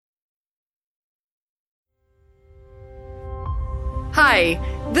Hi,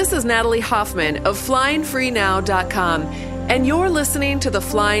 this is Natalie Hoffman of FlyingFreeNow.com, and you're listening to the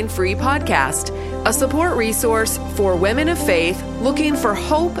Flying Free Podcast, a support resource for women of faith looking for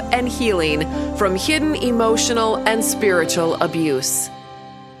hope and healing from hidden emotional and spiritual abuse.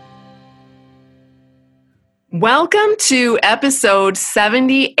 Welcome to episode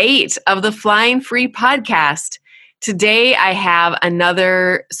 78 of the Flying Free Podcast. Today, I have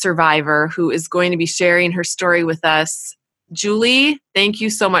another survivor who is going to be sharing her story with us. Julie, thank you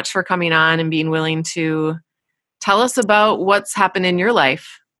so much for coming on and being willing to tell us about what's happened in your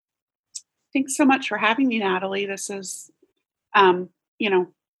life. Thanks so much for having me, Natalie. This is,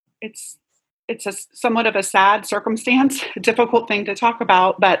 it's a somewhat of a sad circumstance, a difficult thing to talk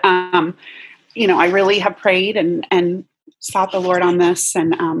about, but, I really have prayed and sought the Lord on this.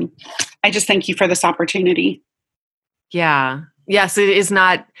 And I just thank you for this opportunity. Yeah. Yes, it's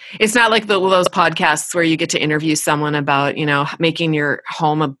not like those podcasts where you get to interview someone about, making your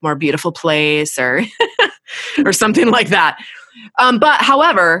home a more beautiful place or or something like that. But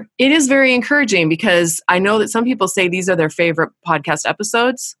however, it is very encouraging because I know that some people say these are their favorite podcast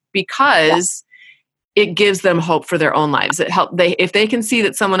episodes because it gives them hope for their own lives. If they can see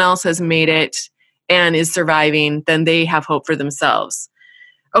that someone else has made it and is surviving, then they have hope for themselves.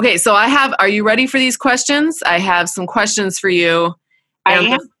 Okay, so are you ready for these questions? I have some questions for you. I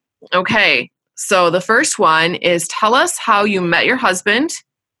am. Okay, so the first one is, tell us how you met your husband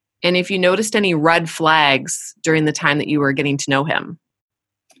and if you noticed any red flags during the time that you were getting to know him.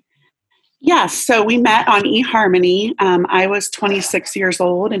 Yes, so we met on eHarmony. I was 26 years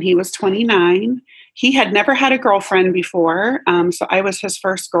old and he was 29. He had never had a girlfriend before, so I was his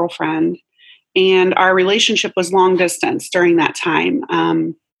first girlfriend. And our relationship was long distance during that time.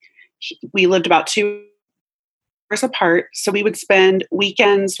 We lived about 2 hours apart. So we would spend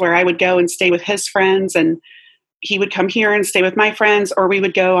weekends where I would go and stay with his friends and he would come here and stay with my friends, or we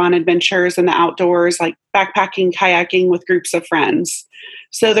would go on adventures in the outdoors, like backpacking, kayaking with groups of friends.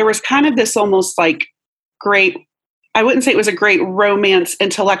 So there was kind of this almost like I wouldn't say it was a great romance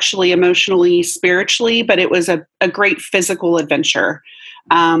intellectually, emotionally, spiritually, but it was a great physical adventure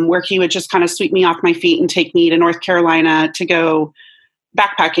where he would just kind of sweep me off my feet and take me to North Carolina to go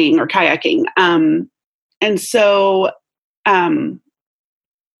backpacking or kayaking. And so I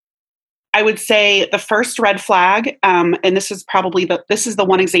would say the first red flag, and this is probably the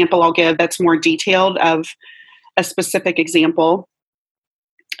one example I'll give that's more detailed of a specific example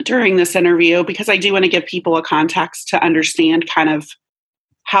during this interview, because I do want to give people a context to understand kind of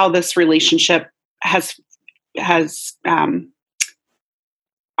how this relationship has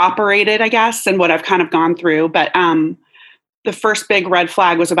operated, I guess, and what I've kind of gone through. But the first big red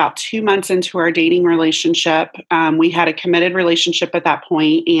flag was about 2 months into our dating relationship. We had a committed relationship at that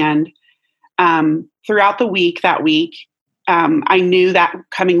point, and throughout that week, I knew that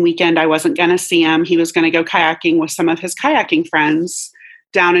coming weekend I wasn't going to see him. He was going to go kayaking with some of his kayaking friends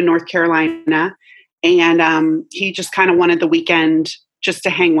down in North Carolina, and he just kind of wanted the weekend just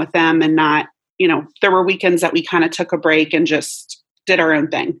to hang with them and not, there were weekends that we kind of took a break and just did our own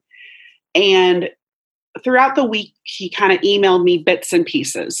thing. And throughout the week, he kind of emailed me bits and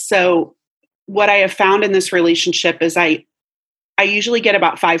pieces. So what I have found in this relationship is I usually get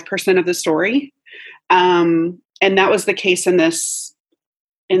about 5% of the story. And that was the case in this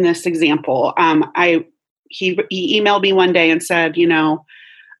example. He emailed me one day and said,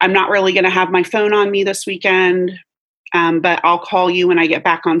 I'm not really going to have my phone on me this weekend, but I'll call you when I get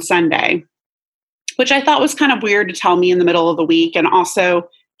back on Sunday, which I thought was kind of weird to tell me in the middle of the week. And also,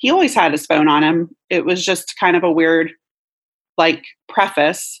 he always had his phone on him. It was just kind of a weird,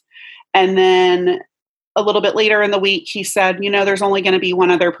 preface. And then a little bit later in the week, he said, there's only going to be one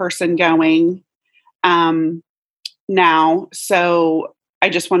other person going now. So I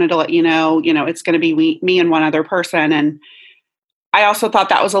just wanted to let you know, it's going to be me and one other person. And I also thought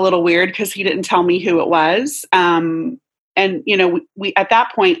that was a little weird because he didn't tell me who it was. And, we at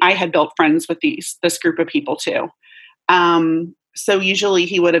that point, I had built friends with this group of people too. So usually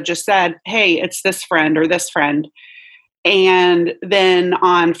he would have just said, hey, it's this friend or this friend. And then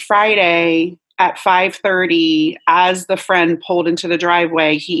on Friday at 5:30, as the friend pulled into the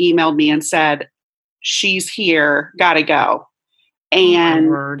driveway, he emailed me and said, she's here, gotta go.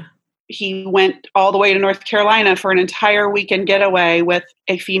 And he went all the way to North Carolina for an entire weekend getaway with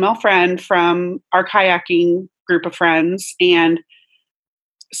a female friend from our kayaking group of friends and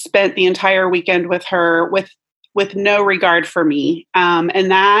spent the entire weekend with her with no regard for me.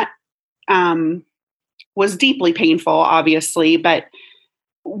 And that was deeply painful, obviously. But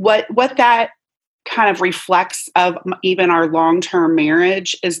what that kind of reflects of even our long-term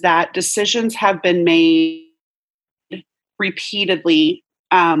marriage is that decisions have been made repeatedly,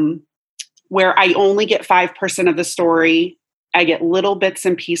 where I only get 5% of the story. I get little bits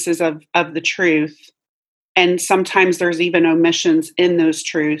and pieces of the truth. And sometimes there's even omissions in those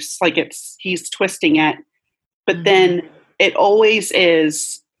truths, like he's twisting it. But then it always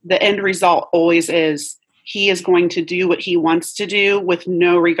is, the end result always is, he is going to do what he wants to do with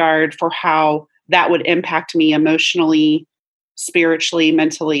no regard for how that would impact me emotionally, spiritually,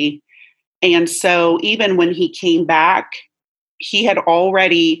 mentally. And so even when he came back, he had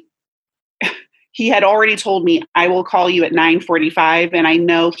already told me, I will call you at 9:45. And I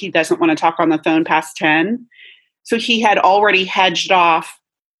know he doesn't want to talk on the phone past 10. So he had already hedged off,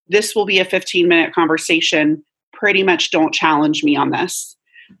 this will be a 15-minute conversation. Pretty much don't challenge me on this.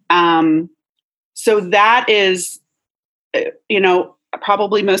 So that is,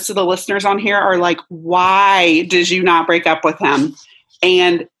 probably most of the listeners on here are like, why did you not break up with him?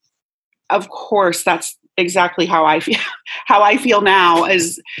 And of course, that's exactly how I feel. How I feel now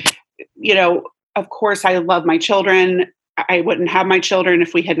is, of course, I love my children. I wouldn't have my children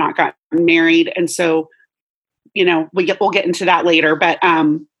if we had not gotten married. And so, we'll get into that later. But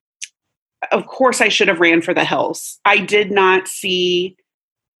of course, I should have ran for the hills. I did not see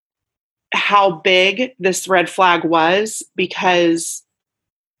how big this red flag was, because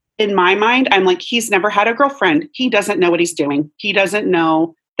in my mind, I'm like, he's never had a girlfriend. He doesn't know what he's doing. He doesn't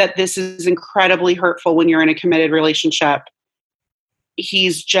know that this is incredibly hurtful when you're in a committed relationship.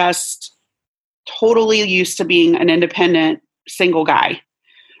 He's just totally used to being an independent single guy.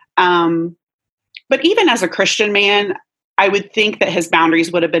 But even as a Christian man, I would think that his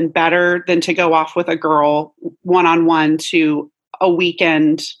boundaries would have been better than to go off with a girl one-on-one to a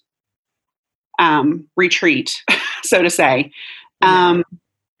weekend retreat, so to say.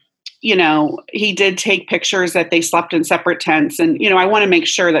 He did take pictures that they slept in separate tents. And, I want to make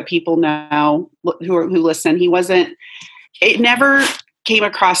sure that people know who listen. It never came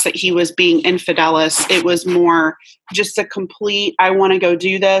across that he was being infidelis. It was more just a complete, I want to go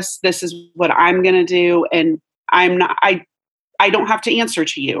do this. This is what I'm going to do. And I don't have to answer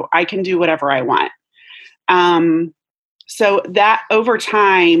to you. I can do whatever I want. So that over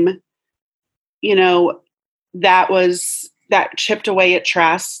time, that chipped away at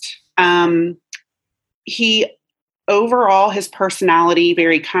trust. His personality,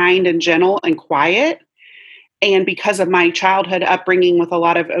 very kind and gentle and quiet. And because of my childhood upbringing with a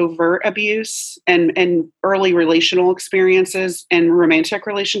lot of overt abuse and early relational experiences and romantic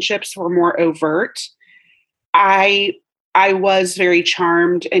relationships were more overt, I was very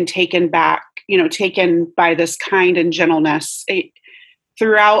charmed and taken by this kind and gentleness.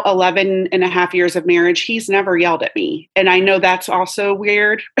 Throughout 11 and a half years of marriage, he's never yelled at me. And I know that's also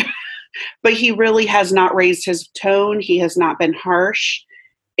weird, but he really has not raised his tone. He has not been harsh.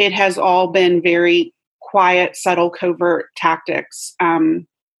 It has all been very quiet, subtle, covert tactics.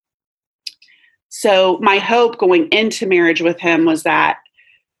 So my hope going into marriage with him was that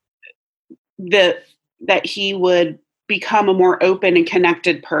he would become a more open and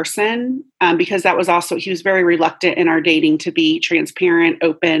connected person, because that was also, he was very reluctant in our dating to be transparent,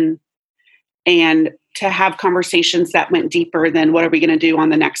 open, and to have conversations that went deeper than what are we going to do on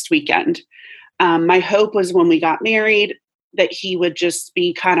the next weekend. My hope was when we got married that he would just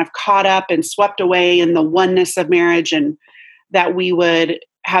be kind of caught up and swept away in the oneness of marriage, and that we would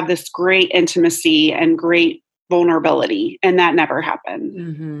have this great intimacy and great vulnerability. And that never happened.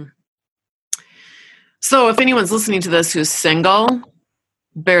 Mm-hmm. So if anyone's listening to this who's single,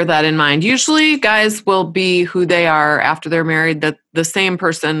 bear that in mind. Usually guys will be who they are after they're married, that the same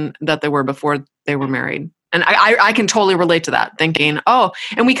person that they were before they were married. And I can totally relate to that, thinking,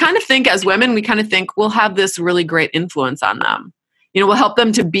 and we kind of think as women, we'll have this really great influence on them. We'll help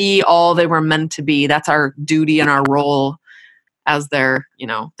them to be all they were meant to be. That's our duty and our role as their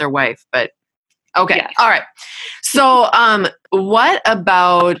wife. But okay. Yes. All right. So what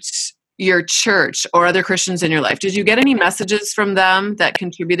about your church or other Christians in your life? Did you get any messages from them that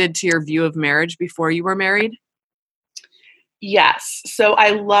contributed to your view of marriage before you were married? Yes. So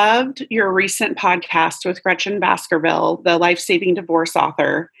I loved your recent podcast with Gretchen Baskerville, the life-saving divorce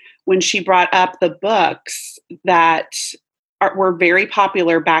author, when she brought up the books that were very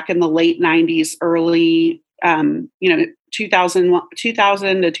popular back in the late 90s, early, 2000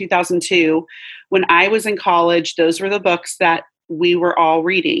 to 2002. When I was in college, those were the books that we were all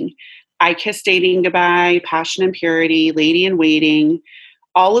reading. I Kissed Dating Goodbye, Passion and Purity, Lady in Waiting.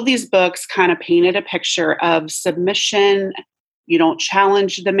 All of these books kind of painted a picture of submission. You don't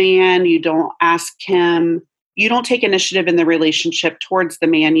challenge the man. You don't ask him. You don't take initiative in the relationship towards the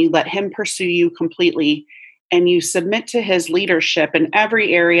man. You let him pursue you completely, and you submit to his leadership in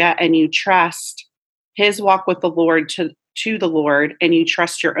every area, and you trust his walk with the Lord to to the Lord and you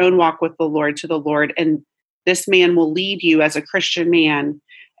trust your own walk with the Lord to the Lord, and this man will lead you as a Christian man.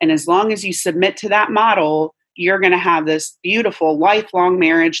 And as long as you submit to that model, you're going to have this beautiful lifelong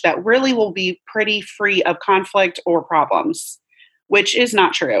marriage that really will be pretty free of conflict or problems, which is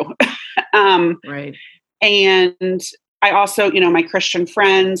not true. Right. And I also, my Christian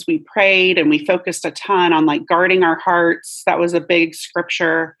friends, we prayed and we focused a ton on like guarding our hearts. That was a big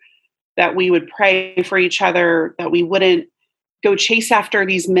scripture, that we would pray for each other, that we wouldn't go chase after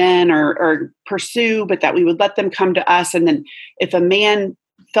these men or pursue, but that we would let them come to us. And then if a man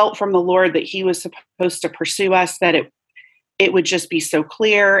felt from the Lord that he was supposed to pursue us, that it would just be so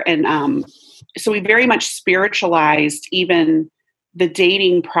clear. And so we very much spiritualized even the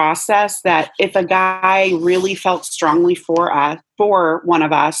dating process, that if a guy really felt strongly for one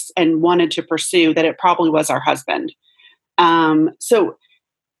of us and wanted to pursue, that it probably was our husband. So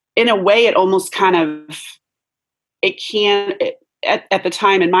in a way, it almost kind of, at the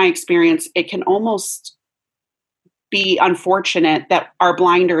time, in my experience, it can almost be unfortunate that our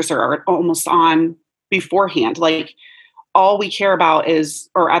blinders are almost on beforehand. Like all we care about is,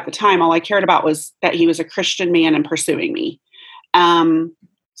 or at the time, all I cared about was that he was a Christian man and pursuing me.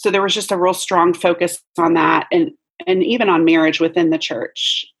 So there was just a real strong focus on that, and even on marriage within the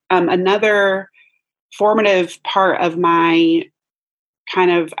church. Another formative part of my kind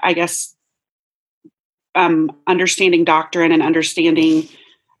of, I guess, understanding doctrine and understanding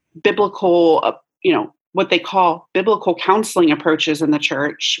biblical, what they call biblical counseling approaches in the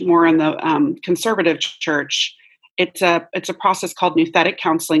church, more in the conservative church. It's a process called nouthetic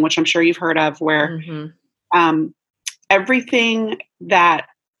counseling, which I'm sure you've heard of, where everything that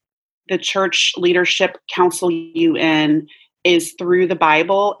the church leadership counsel you in is through the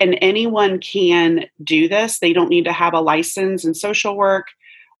Bible, and anyone can do this. They don't need to have a license in social work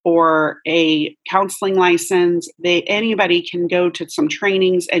or a counseling license. Anybody can go to some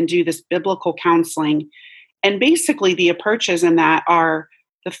trainings and do this biblical counseling. And basically the approaches in that are,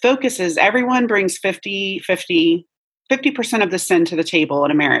 the focus is everyone brings 50% of the sin to the table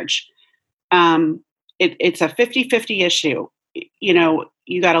in a marriage. It's a 50-50 issue.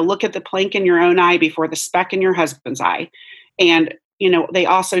 You got to look at the plank in your own eye before the speck in your husband's eye. And, they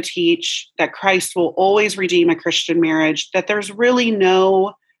also teach that Christ will always redeem a Christian marriage, that there's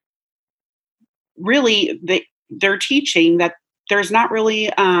they're teaching that there's not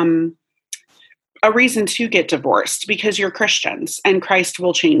really a reason to get divorced because you're Christians and Christ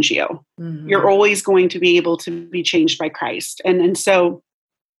will change you. Mm-hmm. You're always going to be able to be changed by Christ. And so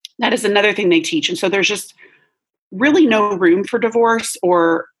that is another thing they teach. And so there's just really no room for divorce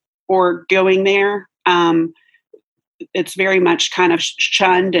or going there. It's very much kind of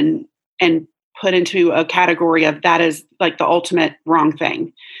shunned and put into a category of that is like the ultimate wrong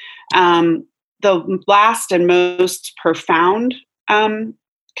thing. The last and most profound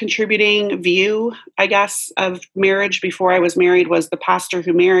contributing view, I guess, of marriage before I was married was the pastor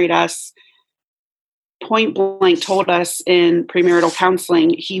who married us point blank told us in premarital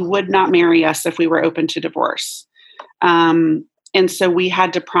counseling he would not marry us if we were open to divorce. And so we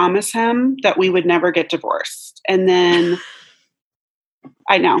had to promise him that we would never get divorced. And then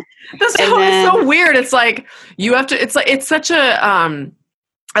I know. It's so weird. It's like you have to, it's such a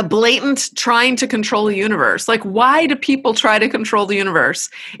blatant trying to control the universe. Like, why do people try to control the universe?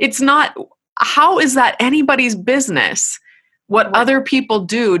 It's not, how is that anybody's business what other people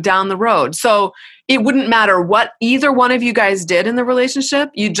do down the road? So it wouldn't matter what either one of you guys did in the relationship.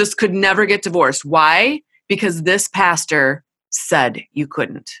 You just could never get divorced. Why? Because this pastor said you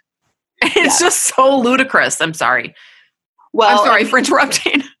couldn't. It's just so ludicrous. I'm sorry. Well, I'm sorry for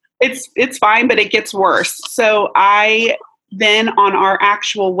interrupting. It's fine, but it gets worse. So then on our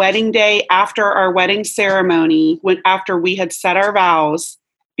actual wedding day, after our wedding ceremony, after we had said our vows,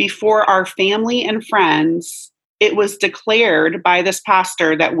 before our family and friends, it was declared by this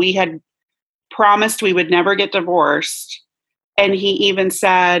pastor that we had promised we would never get divorced. And he even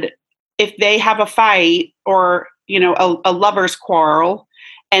said, if they have a fight or, a lover's quarrel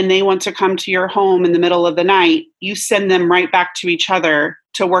and they want to come to your home in the middle of the night, you send them right back to each other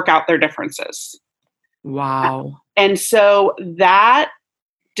to work out their differences. Wow. And so that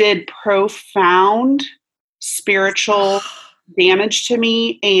did profound spiritual damage to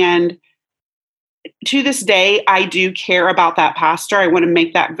me. And to this day, I do care about that pastor. I want to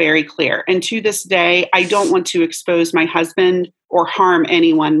make that very clear. And to this day, I don't want to expose my husband or harm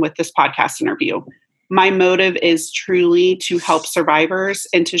anyone with this podcast interview. My motive is truly to help survivors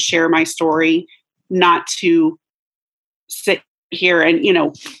and to share my story, not to sit here and,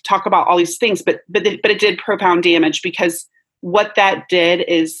 talk about all these things. But it did profound damage because what that did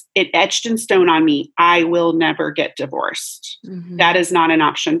is it etched in stone on me. I will never get divorced. Mm-hmm. That is not an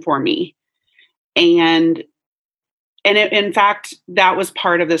option for me. And in fact, that was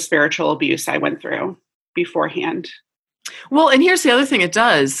part of the spiritual abuse I went through beforehand. Well, and here's the other thing it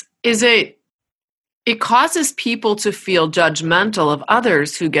does is it causes people to feel judgmental of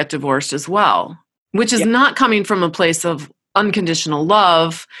others who get divorced as well, which is not coming from a place of unconditional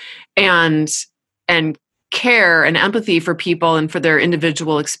love and care and empathy for people and for their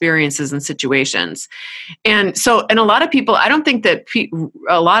individual experiences and situations. And a lot of people, I don't think that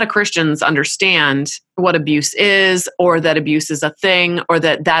a lot of Christians understand what abuse is, or that abuse is a thing, or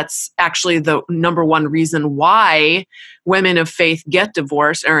that that's actually the number one reason why women of faith get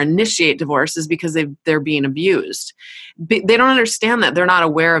divorced or initiate divorce is because they're being abused. They don't understand that. They're not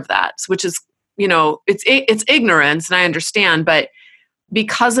aware of that, which is, it's ignorance, and I understand, but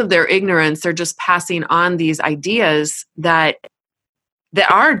because of their ignorance, they're just passing on these ideas that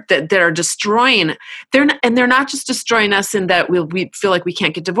are destroying. They're not just destroying us in that we feel like we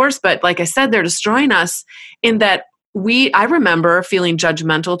can't get divorced, but like I said, they're destroying us in that I remember feeling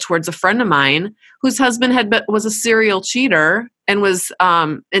judgmental towards a friend of mine whose husband was a serial cheater and was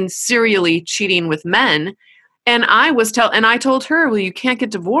serially cheating with men, and I told her, well, you can't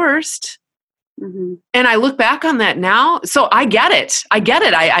get divorced. Mm-hmm. And I look back on that now. So I get it.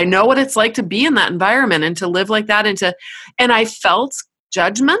 I know what it's like to be in that environment and to live like that. And I felt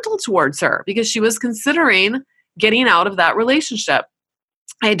judgmental towards her because she was considering getting out of that relationship.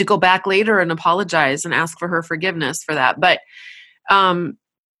 I had to go back later and apologize and ask for her forgiveness for that. But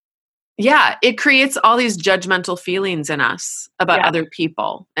it creates all these judgmental feelings in us about other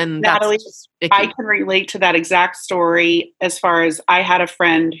people. And Natalie, I can relate to that exact story as far as I had a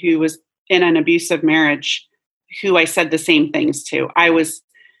friend who was in an abusive marriage who I said the same things to. I was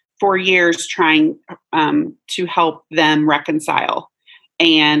for years trying to help them reconcile.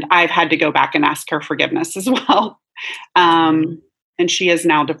 And I've had to go back and ask her forgiveness as well. And she is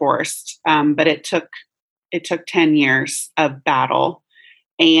now divorced. But it took 10 years of battle,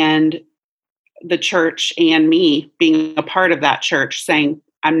 and the church and me being a part of that church saying,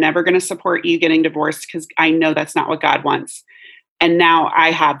 I'm never going to support you getting divorced because I know that's not what God wants. And now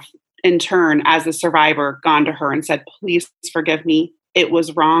I have, in turn, as a survivor, gone to her and said, please forgive me. It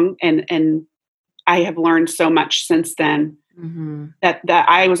was wrong. And I have learned so much since then that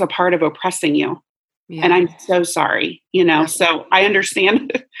I was a part of oppressing you. Yeah. And I'm so sorry, so I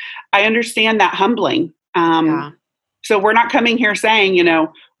understand that humbling. So we're not coming here saying,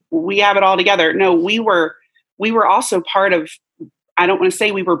 we have it all together. No, we were also part of, I don't want to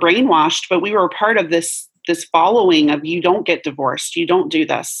say we were brainwashed, but we were part of this following of, you don't get divorced, you don't do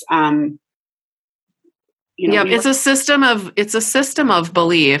this. It's a system of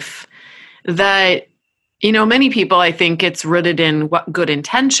belief that, many people, I think it's rooted in what good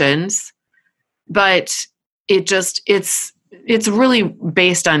intentions, but it's really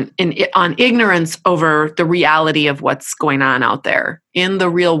based on ignorance over the reality of what's going on out there in the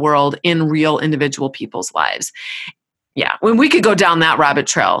real world, in real individual people's lives. Yeah. When we could go down that rabbit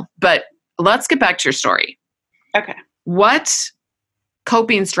trail, but let's get back to your story. Okay. What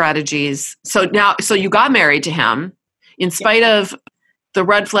coping strategies? So you got married to him in spite of the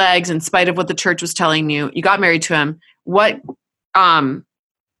red flags, in spite of what the church was telling you. You got married to him. What are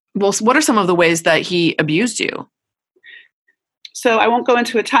some of the ways that he abused you? So I won't go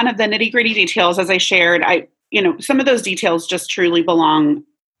into a ton of the nitty-gritty details, as I shared. Some of those details just truly belong,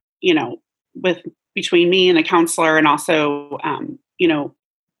 between me and a counselor, and also,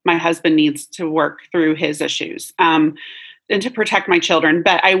 my husband needs to work through his issues and to protect my children.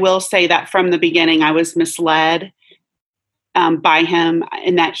 But I will say that from the beginning, I was misled by him,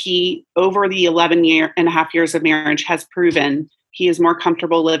 and that he, over the 11.5 years of marriage, has proven he is more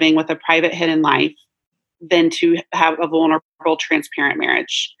comfortable living with a private hidden life than to have a vulnerable, transparent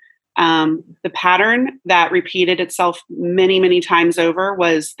marriage. The pattern that repeated itself many, many times over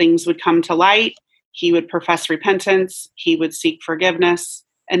was things would come to light. He would profess repentance. He would seek forgiveness.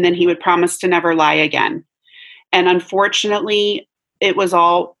 And then he would promise to never lie again. And unfortunately, it was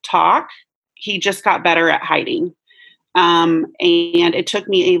all talk. He just got better at hiding. And it took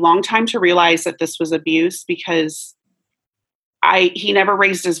me a long time to realize that this was abuse, because he never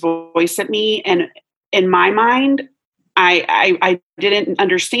raised his voice at me. And in my mind, I didn't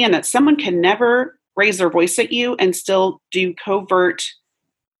understand that someone can never raise their voice at you and still do covert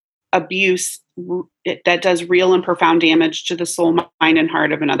abuse that does real and profound damage to the soul, mind, and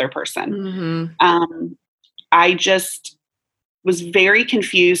heart of another person. I just was very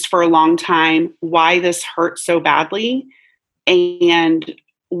confused for a long time why this hurt so badly. And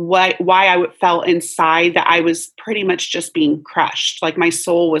why I felt inside that I was pretty much just being crushed. Like my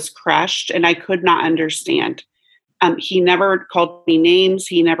soul was crushed and I could not understand. He never called me names.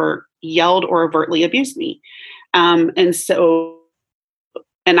 He never yelled or overtly abused me. And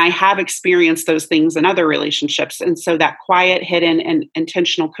I have experienced those things in other relationships. And so that quiet, hidden, and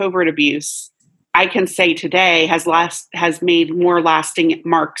intentional covert abuse, I can say today has made more lasting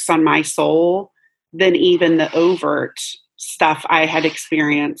marks on my soul than even the overt stuff I had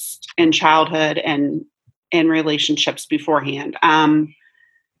experienced in childhood and in relationships beforehand.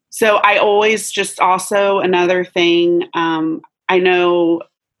 So I always just also another thing, I know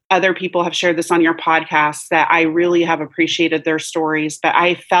other people have shared this on your podcast that I really have appreciated their stories, but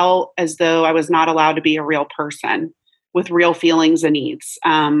I felt as though I was not allowed to be a real person with real feelings and needs.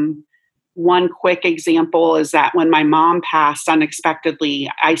 One quick example is that when my mom passed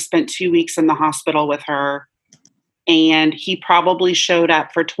unexpectedly, I spent 2 weeks in the hospital with her, and he probably showed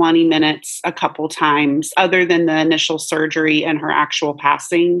up for 20 minutes a couple times. Other than the initial surgery and her actual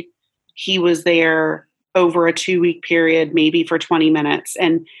passing, he was there over a 2-week period, maybe for 20 minutes.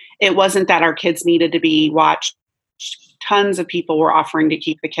 And it wasn't that our kids needed to be watched. Tons of people were offering to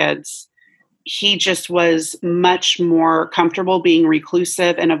keep the kids. He just was much more comfortable being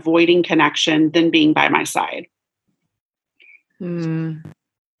reclusive and avoiding connection than being by my side.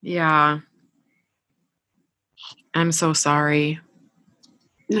 Yeah. I'm so sorry.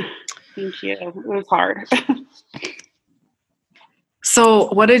 Thank you. It was hard.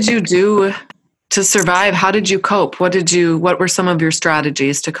 So what did you do to survive? How did you cope? What were some of your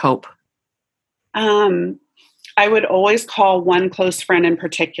strategies to cope? I would always call one close friend in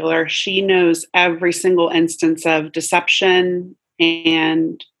particular. She knows every single instance of deception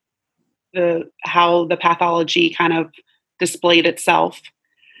and how the pathology kind of displayed itself.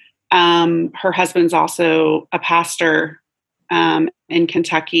 Her husband's also a pastor in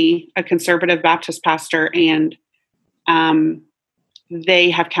Kentucky, a conservative Baptist pastor, and they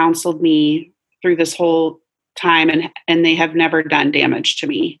have counseled me through this whole time, and they have never done damage to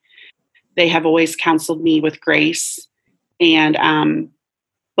me. They have always counseled me with grace and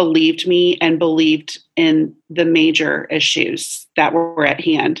believed me and believed in the major issues that were at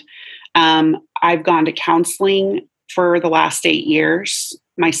hand. I've gone to counseling for the last 8 years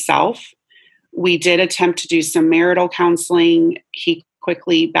myself. We did attempt to do some marital counseling. He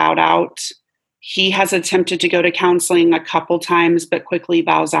quickly bowed out. He has attempted to go to counseling a couple times, but quickly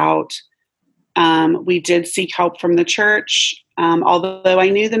bows out. We did seek help from the church, although I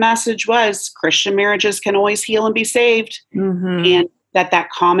knew the message was Christian marriages can always heal and be saved. Mm-hmm. And that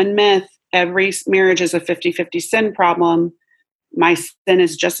common myth, every marriage is a 50-50 sin problem. My sin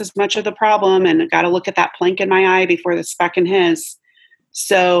is just as much of the problem, and I got to look at that plank in my eye before the speck in his.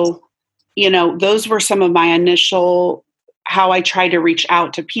 So, those were some of my initial, how I tried to reach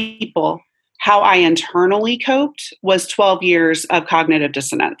out to people. How I internally coped was 12 years of cognitive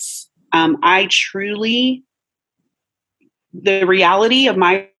dissonance. The reality of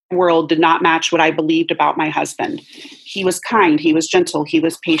my world did not match what I believed about my husband. He was kind, he was gentle, he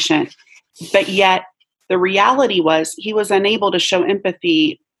was patient, but yet the reality was he was unable to show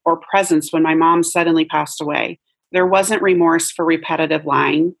empathy or presence when my mom suddenly passed away. There wasn't remorse for repetitive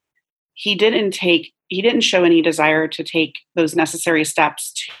lying. He didn't show any desire to take those necessary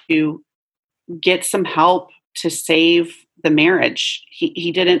steps to get some help to save the marriage.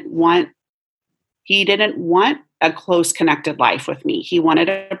 He didn't want a close connected life with me. He wanted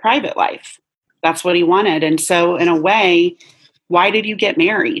a private life. That's what he wanted. And so in a way, why did you get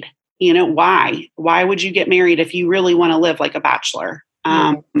married? Why would you get married if you really want to live like a bachelor?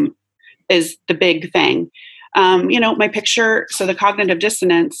 Is the big thing. My picture, so the cognitive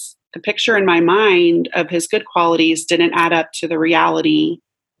dissonance, the picture in my mind of his good qualities didn't add up to the reality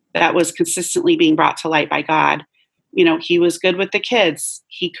that was consistently being brought to light by God. He was good with the kids.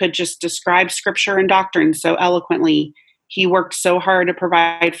 He could just describe scripture and doctrine so eloquently. He worked so hard to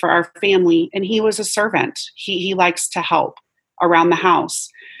provide for our family, and he was a servant. He likes to help around the house.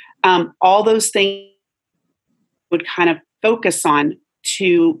 All those things would kind of focus on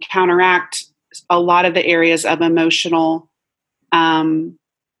to counteract a lot of the areas of emotional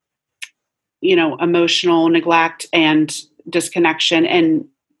neglect and disconnection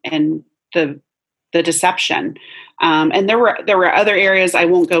and the deception. And there were other areas I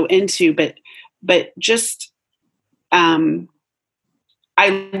won't go into, but just I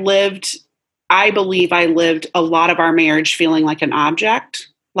believe I lived a lot of our marriage feeling like an object,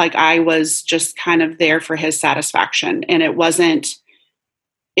 like I was just kind of there for his satisfaction. And it wasn't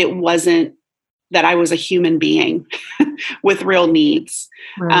that I was a human being with real needs.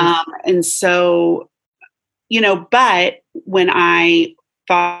 Right. And so, but when I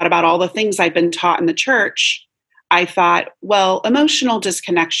thought about all the things I'd been taught in the church, I thought, well, emotional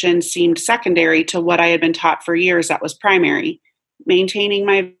disconnection seemed secondary to what I had been taught for years that was primary. Maintaining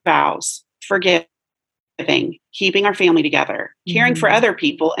my vows, forgiving, keeping our family together, caring for other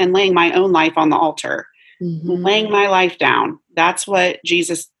people, and laying my own life on the altar, laying my life down. That's what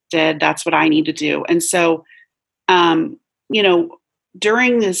Jesus did. That's what I need to do. And so,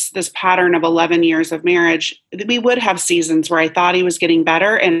 during this pattern of 11 years of marriage, we would have seasons where I thought he was getting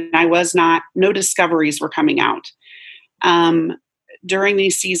better and I was not. No discoveries were coming out. During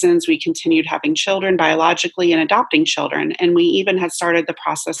these seasons, we continued having children biologically and adopting children, and we even had started the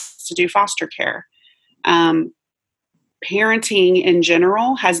process to do foster care. Parenting in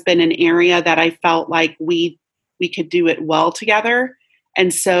general has been an area that I felt like we could do it well together.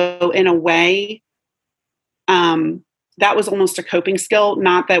 And so in a way, that was almost a coping skill.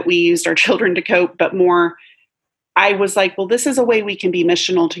 Not that we used our children to cope, but more, I was like, well, this is a way we can be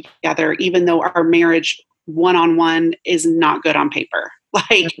missional together, even though our marriage one-on-one is not good on paper.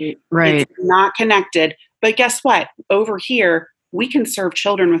 Like, right. It's not connected. But guess what? Over here, we can serve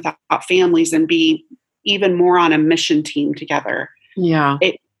children without families and be even more on a mission team together. Yeah.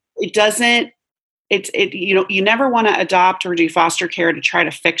 You never want to adopt or do foster care to try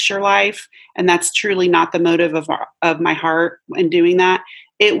to fix your life. And that's truly not the motive of my heart in doing that.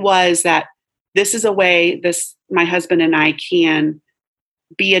 It was that this is a way my husband and I can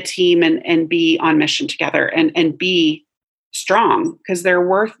be a team and be on mission together and be strong, because there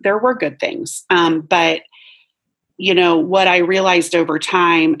were good things. But what I realized over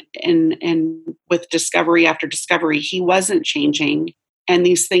time and with discovery after discovery, he wasn't changing. And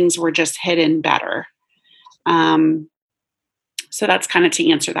these things were just hidden better. So that's kind of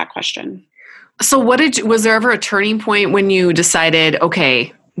to answer that question. So was there ever a turning point when you decided,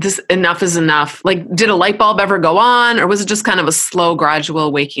 okay, this enough is enough? Like, did a light bulb ever go on, or was it just kind of a slow,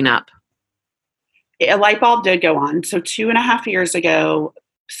 gradual waking up? A light bulb did go on. So 2.5 years ago,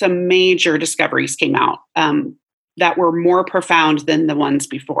 some major discoveries came out that were more profound than the ones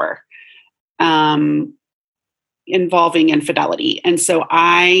before. Involving infidelity. And so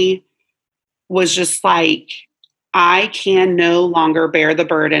I was just like, I can no longer bear the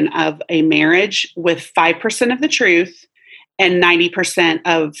burden of a marriage with 5% of the truth and 90%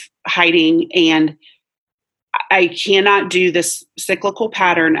 of hiding. And I cannot do this cyclical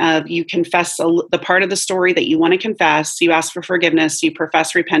pattern of you confess the part of the story that you want to confess, you ask for forgiveness, you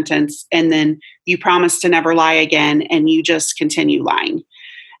profess repentance, and then you promise to never lie again, and you just continue lying.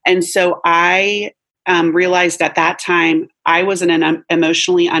 And so I realized at that time I was in an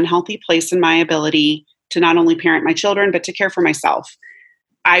emotionally unhealthy place in my ability to not only parent my children, but to care for myself.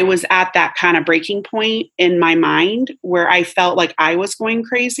 I was at that kind of breaking point in my mind where I felt like I was going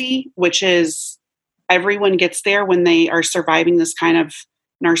crazy, which is everyone gets there when they are surviving this kind of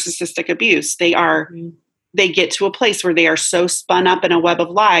narcissistic abuse. They get to a place where they are so spun up in a web of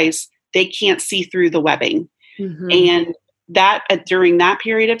lies, they can't see through the webbing. Mm-hmm. And during that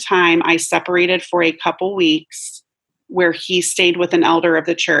period of time, I separated for a couple weeks where he stayed with an elder of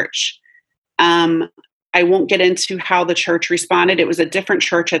the church. I won't get into how the church responded. It was a different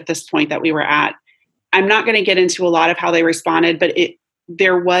church at this point that we were at. I'm not going to get into a lot of how they responded, but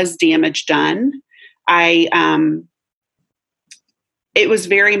there was damage done. It was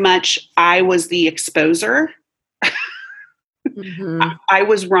very much, I was the exposer. Mm-hmm. I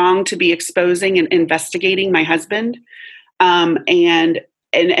was wrong to be exposing and investigating my husband. And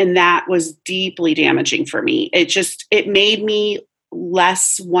that was deeply damaging for me. It made me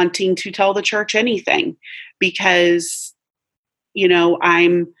less wanting to tell the church anything because,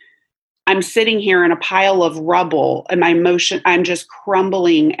 I'm sitting here in a pile of rubble and I'm just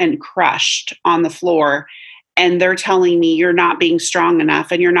crumbling and crushed on the floor. And they're telling me you're not being strong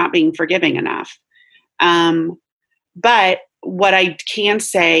enough and you're not being forgiving enough. But what I can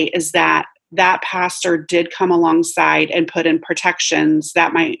say is that pastor did come alongside and put in protections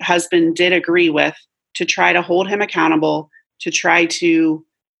that my husband did agree with to try to hold him accountable, to try to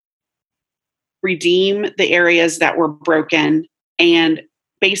redeem the areas that were broken, and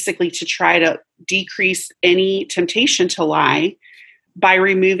basically to try to decrease any temptation to lie by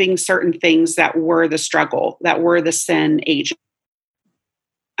removing certain things that were the struggle, that were the sin agent,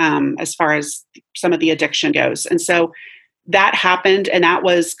 as far as some of the addiction goes. And so that happened, and that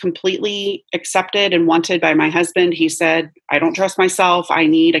was completely accepted and wanted by my husband. He said, I don't trust myself. I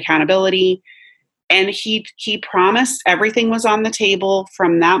need accountability. And he promised everything was on the table.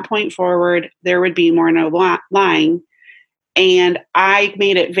 From that point forward, there would be no lying. And I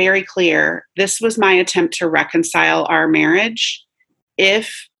made it very clear, this was my attempt to reconcile our marriage.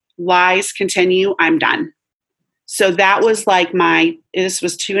 If lies continue, I'm done. So that was like this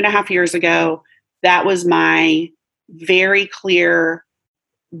was 2.5 years ago. That was my very clear,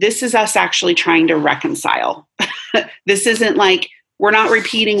 this is us actually trying to reconcile. This isn't like, we're not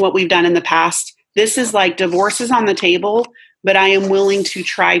repeating what we've done in the past. This is like, divorce is on the table, but I am willing to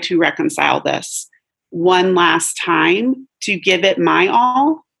try to reconcile this one last time to give it my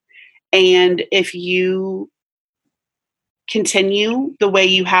all. And if you continue the way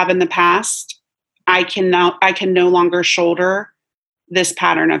you have in the past, I can no longer shoulder this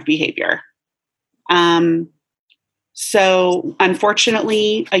pattern of behavior. So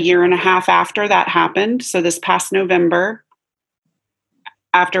unfortunately, 1.5 years after that happened, so this past November,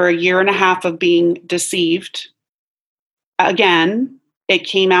 after 1.5 years of being deceived, again, it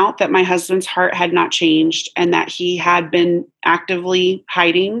came out that my husband's heart had not changed and that he had been actively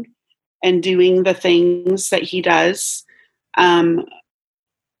hiding and doing the things that he does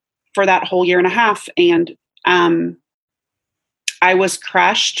for that whole 1.5 years. And I was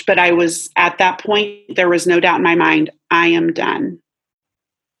crushed, but I was at that point, there was no doubt in my mind, I am done.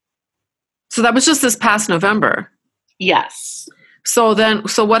 So that was just this past November. Yes. So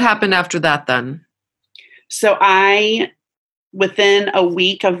what happened after that then? So within a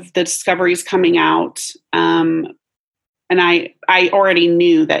week of the discoveries coming out, and I already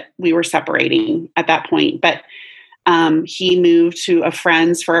knew that we were separating at that point, but he moved to a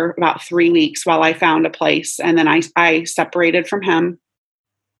friend's for about 3 weeks while I found a place. And then I separated from him.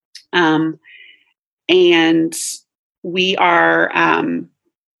 And we are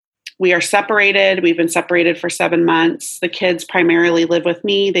separated. We've been separated for 7 months. The kids primarily live with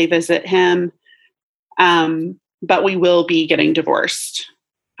me. They visit him. But we will be getting divorced.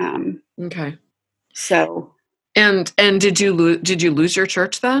 Okay. So. And did you lose your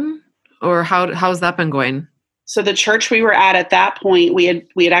church then? Or how's that been going? So the church we were at that point, we had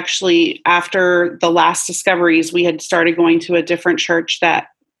actually, after the last discoveries, we had started going to a different church that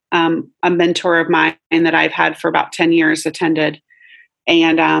a mentor of mine that I've had for about 10 years attended.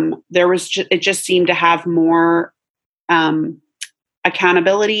 And it just seemed to have more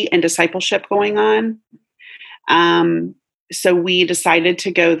accountability and discipleship going on. So we decided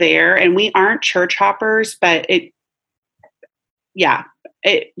to go there, and we aren't church hoppers, but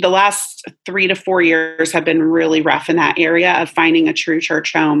the last 3 to 4 years have been really rough in that area of finding a true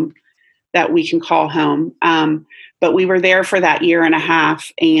church home that we can call home. But we were there for that 1.5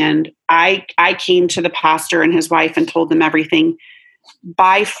 years, and I came to the pastor and his wife and told them everything.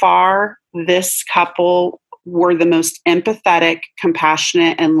 By far, this couple were the most empathetic,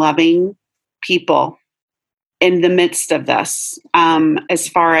 compassionate, and loving people in the midst of this, as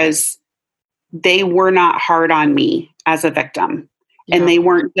far as they were not hard on me as a victim. Yeah. And they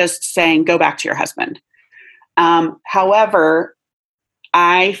weren't just saying, go back to your husband. However,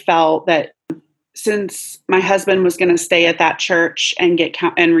 I felt that since my husband was going to stay at that church and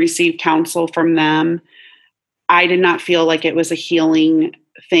and receive counsel from them, I did not feel like it was a healing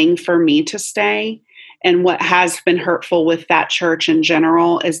thing for me to stay. And what has been hurtful with that church in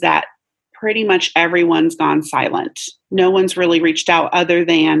general is that pretty much everyone's gone silent. No one's really reached out, other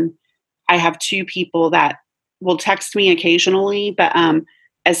than I have 2 people that will text me occasionally. But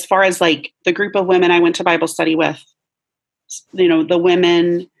as far as like the group of women I went to Bible study with, the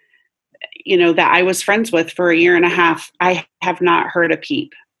women, that I was friends with for 1.5 years, I have not heard a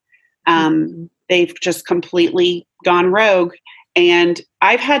peep. They've just completely gone rogue. And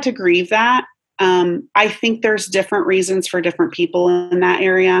I've had to grieve that. I think there's different reasons for different people in that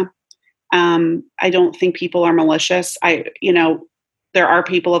area. I don't think people are malicious. There are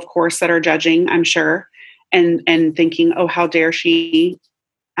people, of course, that are judging, I'm sure, and thinking, oh, how dare she,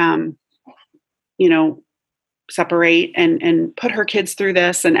 separate and put her kids through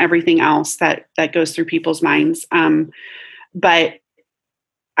this and everything else that goes through people's minds. But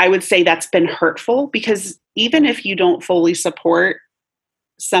I would say that's been hurtful, because even if you don't fully support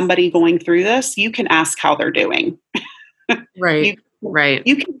somebody going through this, you can ask how they're doing. Right. Right.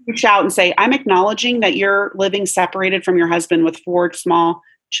 You can reach out and say, I'm acknowledging that you're living separated from your husband with 4 small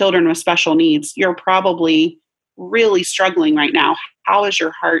children with special needs. You're probably really struggling right now. How is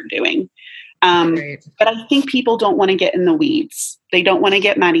your heart doing? Right. But I think people don't want to get in the weeds. They don't want to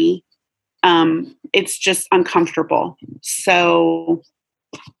get muddy. It's just uncomfortable. So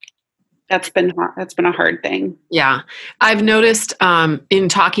that's been hard. That's been a hard thing. Yeah. I've noticed in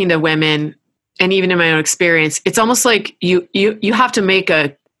talking to women, and even in my own experience, it's almost like you have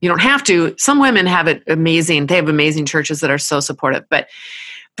to you don't have to. Some women have it amazing. They have amazing churches that are so supportive. But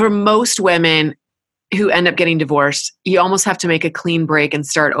for most women who end up getting divorced, you almost have to make a clean break and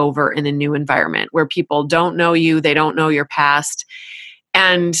start over in a new environment where people don't know you. They don't know your past.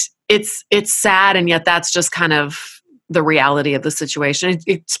 And it's sad, and yet that's just kind of the reality of the situation.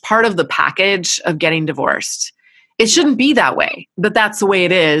 It's part of the package of getting divorced. It shouldn't be that way, but that's the way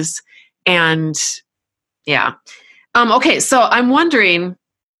it is. And yeah. Okay, so I'm wondering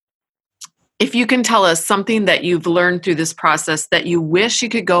if you can tell us something that you've learned through this process that you wish you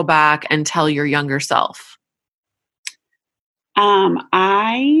could go back and tell your younger self.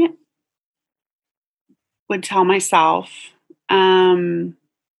 I would tell myself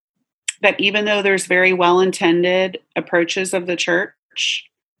that even though there's very well-intended approaches of the church,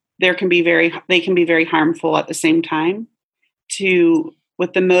 they can be very harmful at the same time,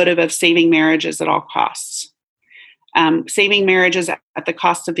 with the motive of saving marriages at all costs. Saving marriages at the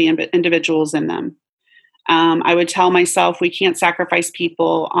cost of the individuals in them. I would tell myself we can't sacrifice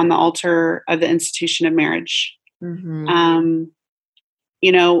people on the altar of the institution of marriage. Mm-hmm.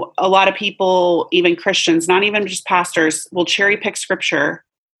 A lot of people, even Christians, not even just pastors, will cherry pick scripture.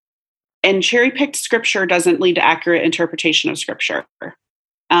 And cherry picked scripture doesn't lead to accurate interpretation of scripture.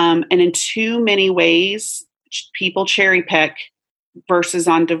 And in too many ways, people cherry pick verses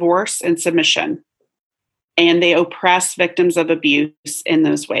on divorce and submission. And they oppress victims of abuse in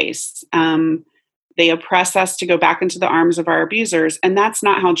those ways. They oppress us to go back into the arms of our abusers. And that's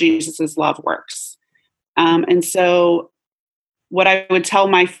not how Jesus' love works. And so what I would tell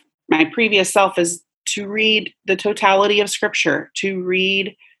my previous self is to read the totality of scripture, to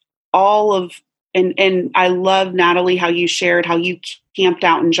read all of, and I love, Natalie, how you shared how you camped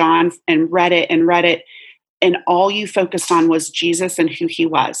out in John and read it. And all you focused on was Jesus and who he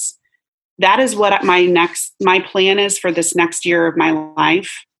was. That is what my plan is for this next year of my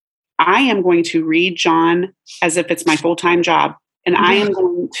life. I am going to read John as if it's my full-time job. And I am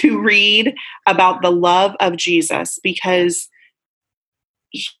going to read about the love of Jesus, because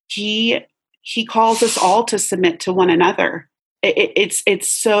he calls us all to submit to one another.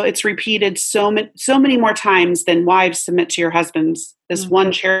 It's repeated so many more times than wives submit to your husbands. This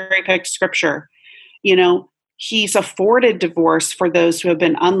one cherry-picked scripture. He's afforded divorce for those who have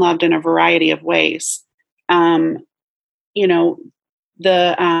been unloved in a variety of ways. I'll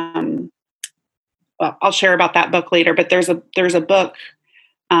share about that book later, but there's a book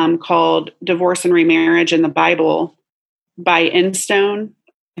called Divorce and Remarriage in the Bible by Instone.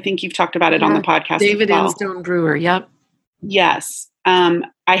 I think you've talked about it on the podcast. David Instone Brewer. Yep. Yes. I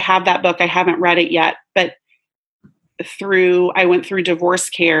have that book. I haven't read it yet, but I went through divorce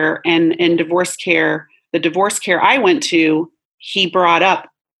care, and in divorce care, the divorce care I went to, he brought up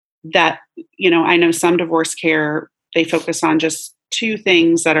that, I know some divorce care, they focus on just two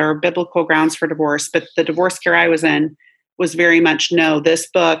things that are biblical grounds for divorce, but the divorce care I was in was very much, no, this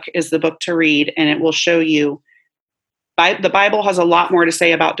book is the book to read, and it will show you. The Bible has a lot more to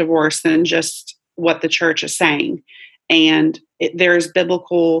say about divorce than just what the church is saying. And there's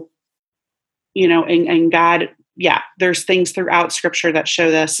biblical, and God, there's things throughout scripture that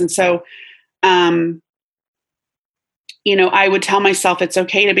show this. And so, I would tell myself it's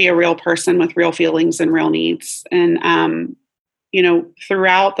okay to be a real person with real feelings and real needs. And,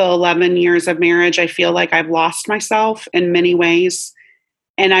 throughout the 11 years of marriage, I feel like I've lost myself in many ways,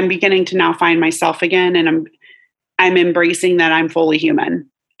 and I'm beginning to now find myself again. And I'm embracing that I'm fully human,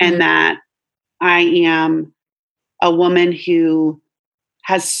 and that I am a woman who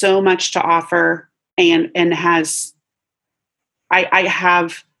has so much to offer, and I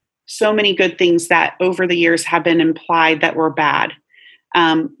have so many good things that over the years have been implied that were bad.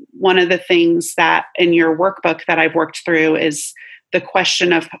 One of the things that in your workbook that I've worked through is the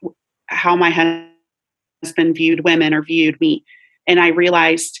question of how my husband viewed women or viewed me. And I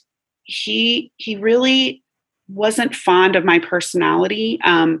realized he really wasn't fond of my personality.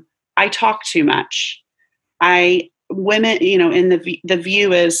 I talk too much. Women, in the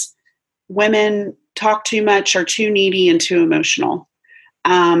view is women talk too much, are too needy and too emotional.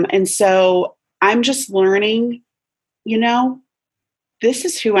 And so I'm just learning, this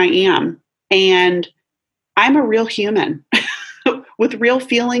is who I am, and I'm a real human with real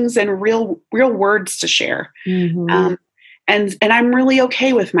feelings and real words to share. Mm-hmm. And I'm really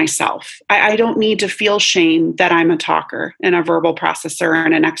okay with myself. I don't need to feel shame that I'm a talker and a verbal processor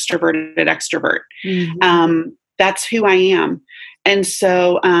and an extroverted extrovert. Mm-hmm. That's who I am. And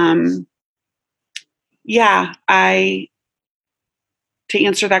so, to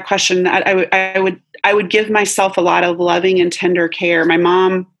answer that question, I would give myself a lot of loving and tender care. My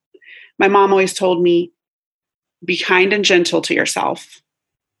mom always told me, be kind and gentle to yourself.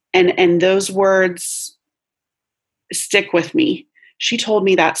 And those words stick with me. She told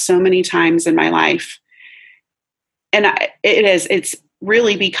me that so many times in my life. And it's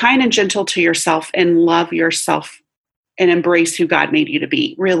really be kind and gentle to yourself and love yourself and embrace who God made you to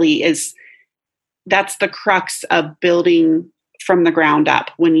be. Really that's the crux of building from the ground up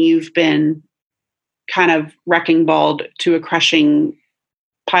when you've been kind of wrecking balled to a crushing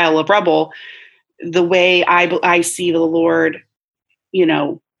pile of rubble. The way I see the Lord,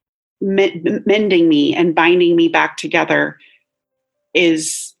 mending me and binding me back together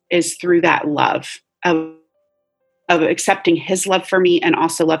is through that love of accepting his love for me and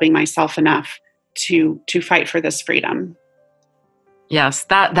also loving myself enough to fight for this freedom. Yes,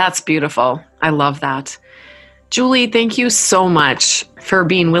 that's beautiful. I love that. Julie, thank you so much for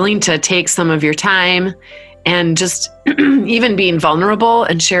being willing to take some of your time and just even being vulnerable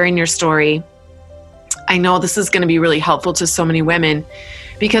and sharing your story. I know this is going to be really helpful to so many women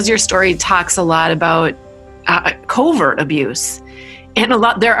because your story talks a lot about covert abuse. And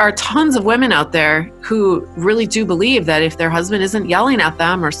there are tons of women out there who really do believe that if their husband isn't yelling at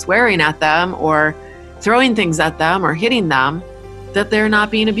them or swearing at them or throwing things at them or hitting them, that they're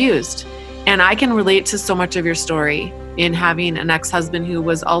not being abused. And I can relate to so much of your story in having an ex-husband who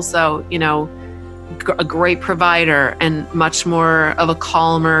was also, a great provider and much more of a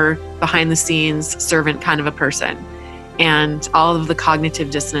calmer, behind the scenes servant kind of a person. And all of the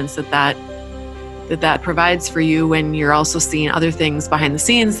cognitive dissonance that provides for you when you're also seeing other things behind the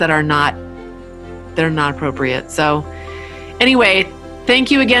scenes that are not appropriate. So anyway,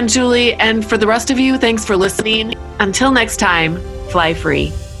 thank you again, Julie. And for the rest of you, thanks for listening. Until next time, fly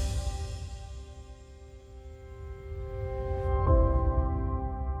free.